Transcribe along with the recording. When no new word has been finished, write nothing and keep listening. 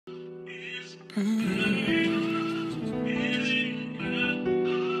What's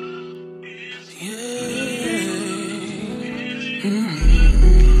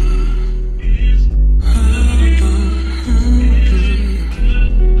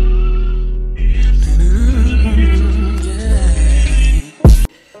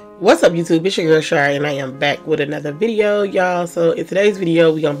up, YouTube? It's your girl Shar, and I am back with another video, y'all. So in today's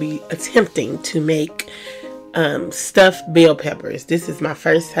video, we're gonna be attempting to make stuffed bell peppers. This is my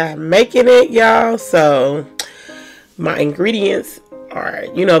first time making it, y'all. So my ingredients are,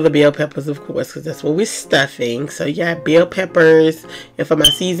 you know, the bell peppers, of course, because that's what we're stuffing. So you got bell peppers, and for my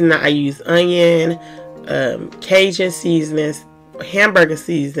seasoning, I use onion, Cajun seasonings, hamburger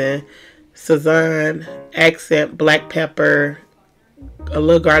seasoning, Sazon, accent, black pepper, a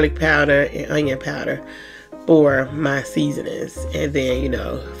little garlic powder, and onion powder for my seasonings. And then, you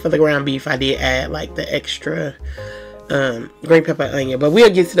know, for the ground beef, I did add like the extra green pepper and onion. But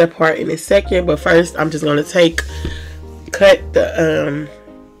we'll get to that part in a second. But first, I'm just going to cut the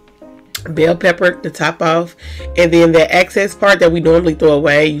bell pepper, the top off, and then the excess part that we normally throw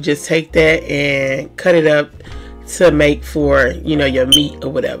away, you just take that and cut it up to make for, you know, your meat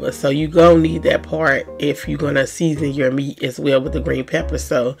or whatever. So you gonna need that part if you're gonna season your meat as well with the green pepper.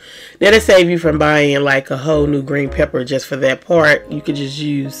 So that'll save you from buying like a whole new green pepper just for that part. You could just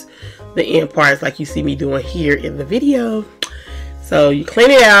use the end parts like you see me doing here in the video. So you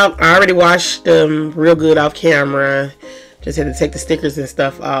clean it out. I already washed them real good off camera. Just had to take the stickers and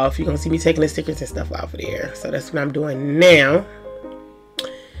stuff off. You're gonna see me taking the stickers and stuff off of there. So that's what I'm doing now.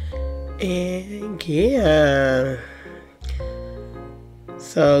 And yeah,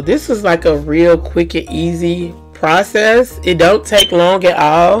 so this was like a real quick and easy process. It don't take long at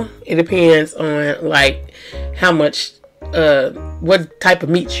all. It depends on like how much what type of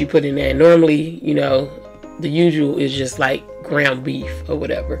meat you put in there. Normally, you know, the usual is just like ground beef or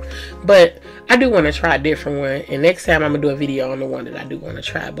whatever, but I do want to try a different one, and next time I'm gonna do a video on the one that I do want to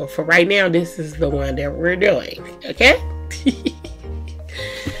try. But for right now, this is the one that we're doing. Okay.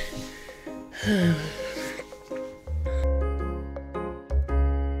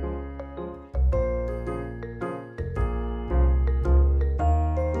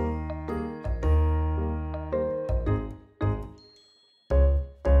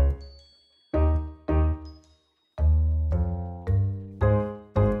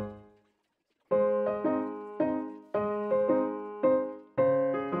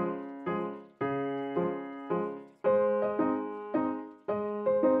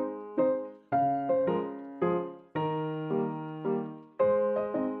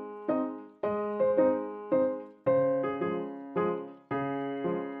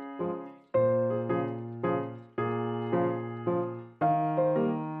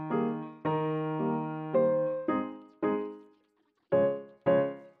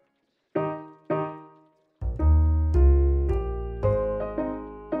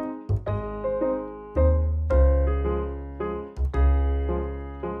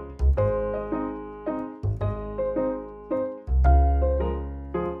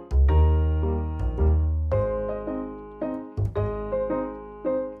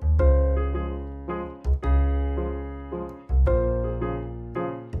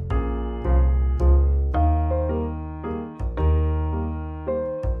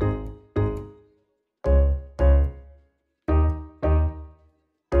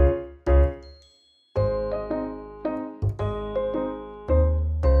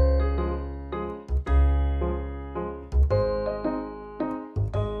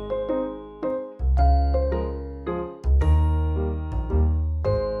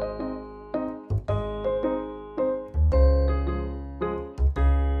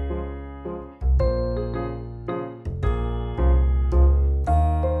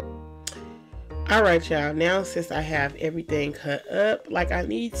 Alright, y'all, now since I have everything cut up like I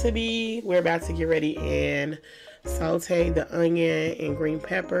need to be, we're about to get ready and saute the onion and green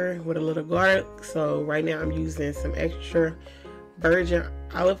pepper with a little garlic. So right now I'm using some extra virgin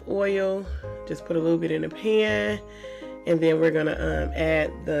olive oil. Just put a little bit in the pan, and then we're gonna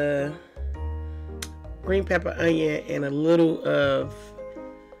add the green pepper, onion, and a little of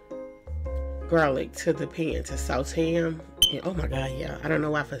garlic to the pan to saute them. And oh my god, yeah, I don't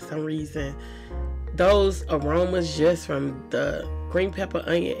know why for some reason those aromas just from the green pepper,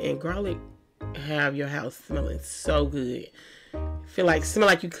 onion, and garlic have your house smelling so good. Smell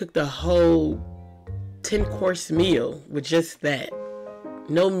like you cooked a whole 10-course meal with just that.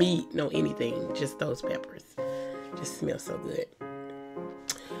 No meat, no anything, just those peppers. Just smells so good.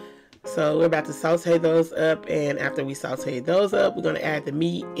 So we're about to saute those up, and after we saute those up, we're gonna add the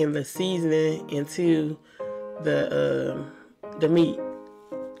meat and the seasoning into the meat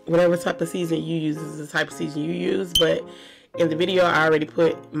whatever type of seasoning you use is the type of seasoning you use. But in the video, I already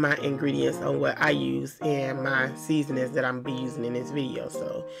put my ingredients on what I use and my seasonings that I'm going to be using in this video.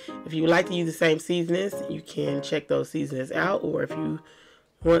 So if you would like to use the same seasonings, you can check those seasonings out. Or if you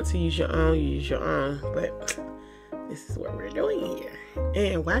want to use your own, you use your own. But this is what we're doing here.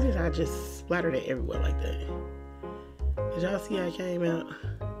 And why did I just splatter that everywhere like that? Did y'all see how it came out?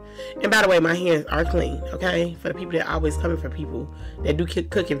 And by the way, my hands are clean, okay? For the people that always coming for people that do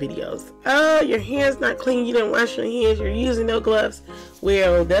cooking videos. Oh, your hands not clean. You didn't wash your hands. You're using no gloves.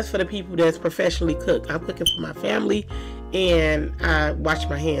 Well, that's for the people that's professionally cook. I'm cooking for my family, and I wash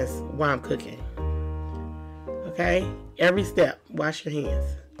my hands while I'm cooking. Okay? Every step, wash your hands.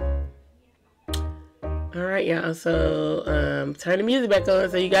 All right, y'all. So, turn the music back on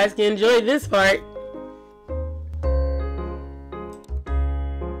so you guys can enjoy this part.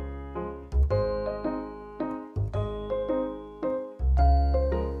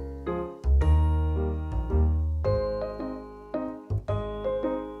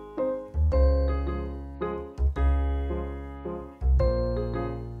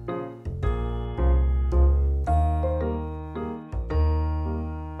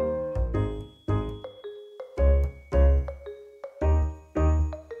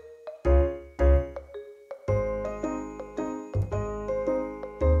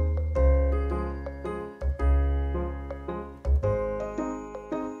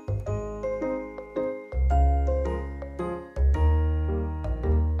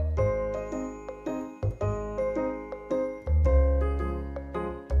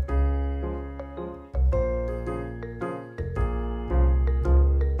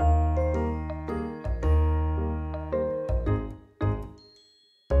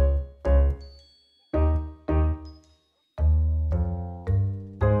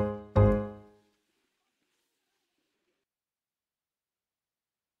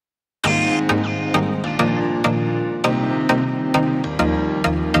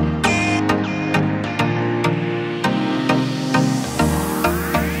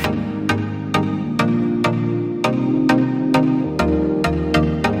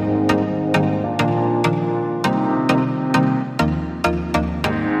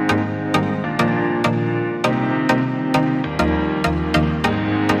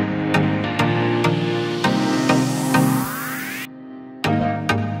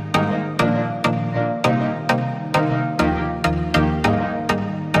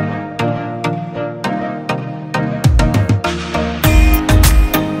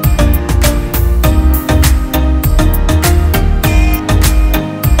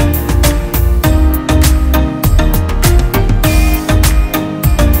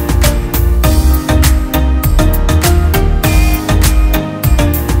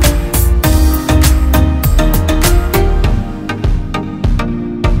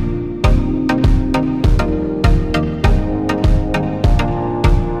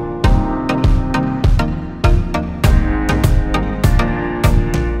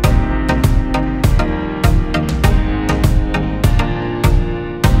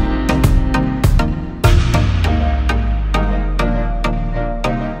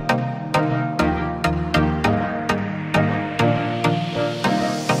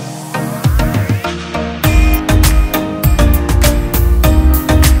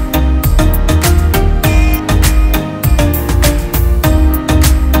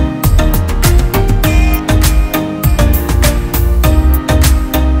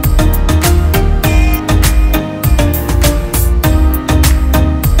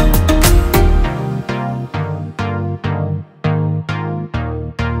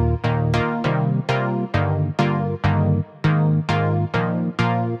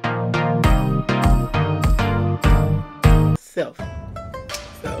 Self.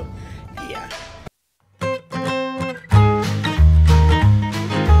 So, yeah.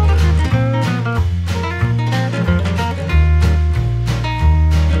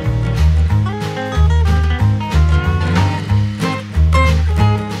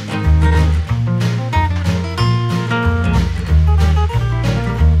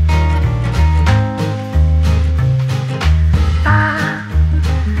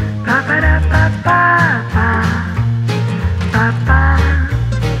 Ba ba da ba ba ba ba ba.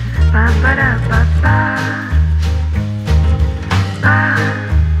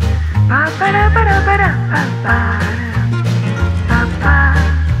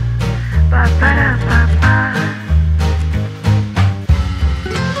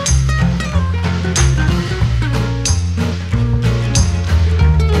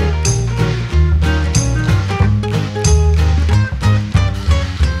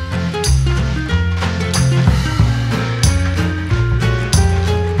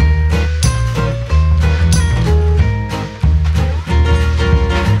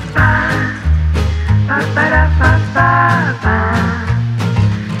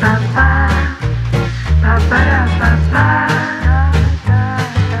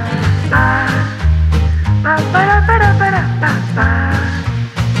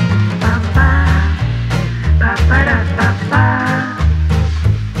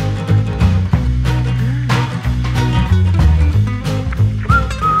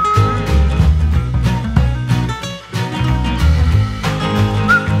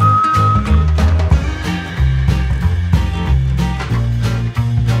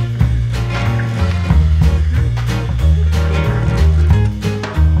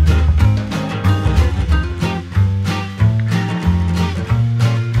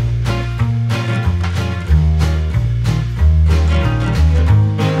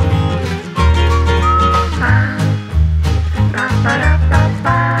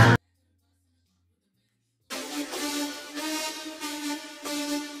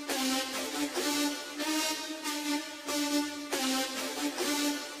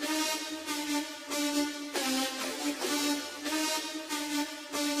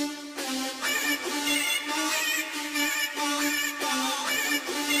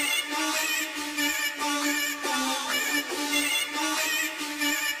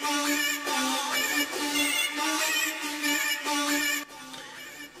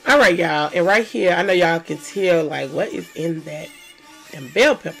 All right, y'all, and right here, I know y'all can tell like what is in that and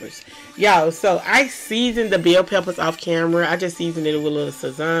bell peppers, y'all. So I seasoned the bell peppers off camera. I just seasoned it with a little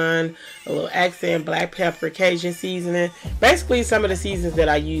Sazon, a little accent, black pepper, Cajun seasoning. Basically, some of the seasons that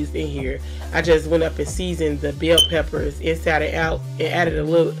I used in here. I just went up and seasoned the bell peppers inside and out, and added a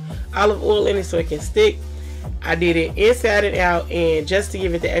little olive oil in it so it can stick. I did it inside and out, and just to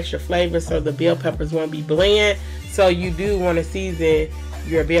give it the extra flavor, so the bell peppers won't be bland. So you do want to season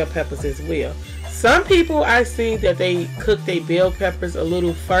your bell peppers as well. Some people I see that they cook their bell peppers a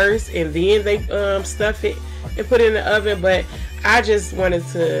little first and then they stuff it and put it in the oven, but I just wanted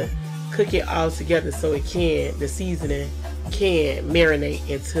to cook it all together so the seasoning can marinate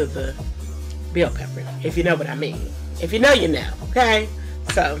into the bell pepper, if you know what I mean. If you know, you know. Okay,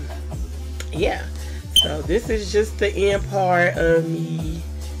 so yeah, so this is just the end part of me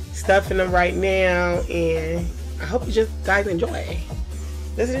stuffing them right now, and I hope you guys enjoy.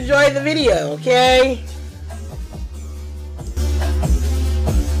 Let's enjoy the video, okay?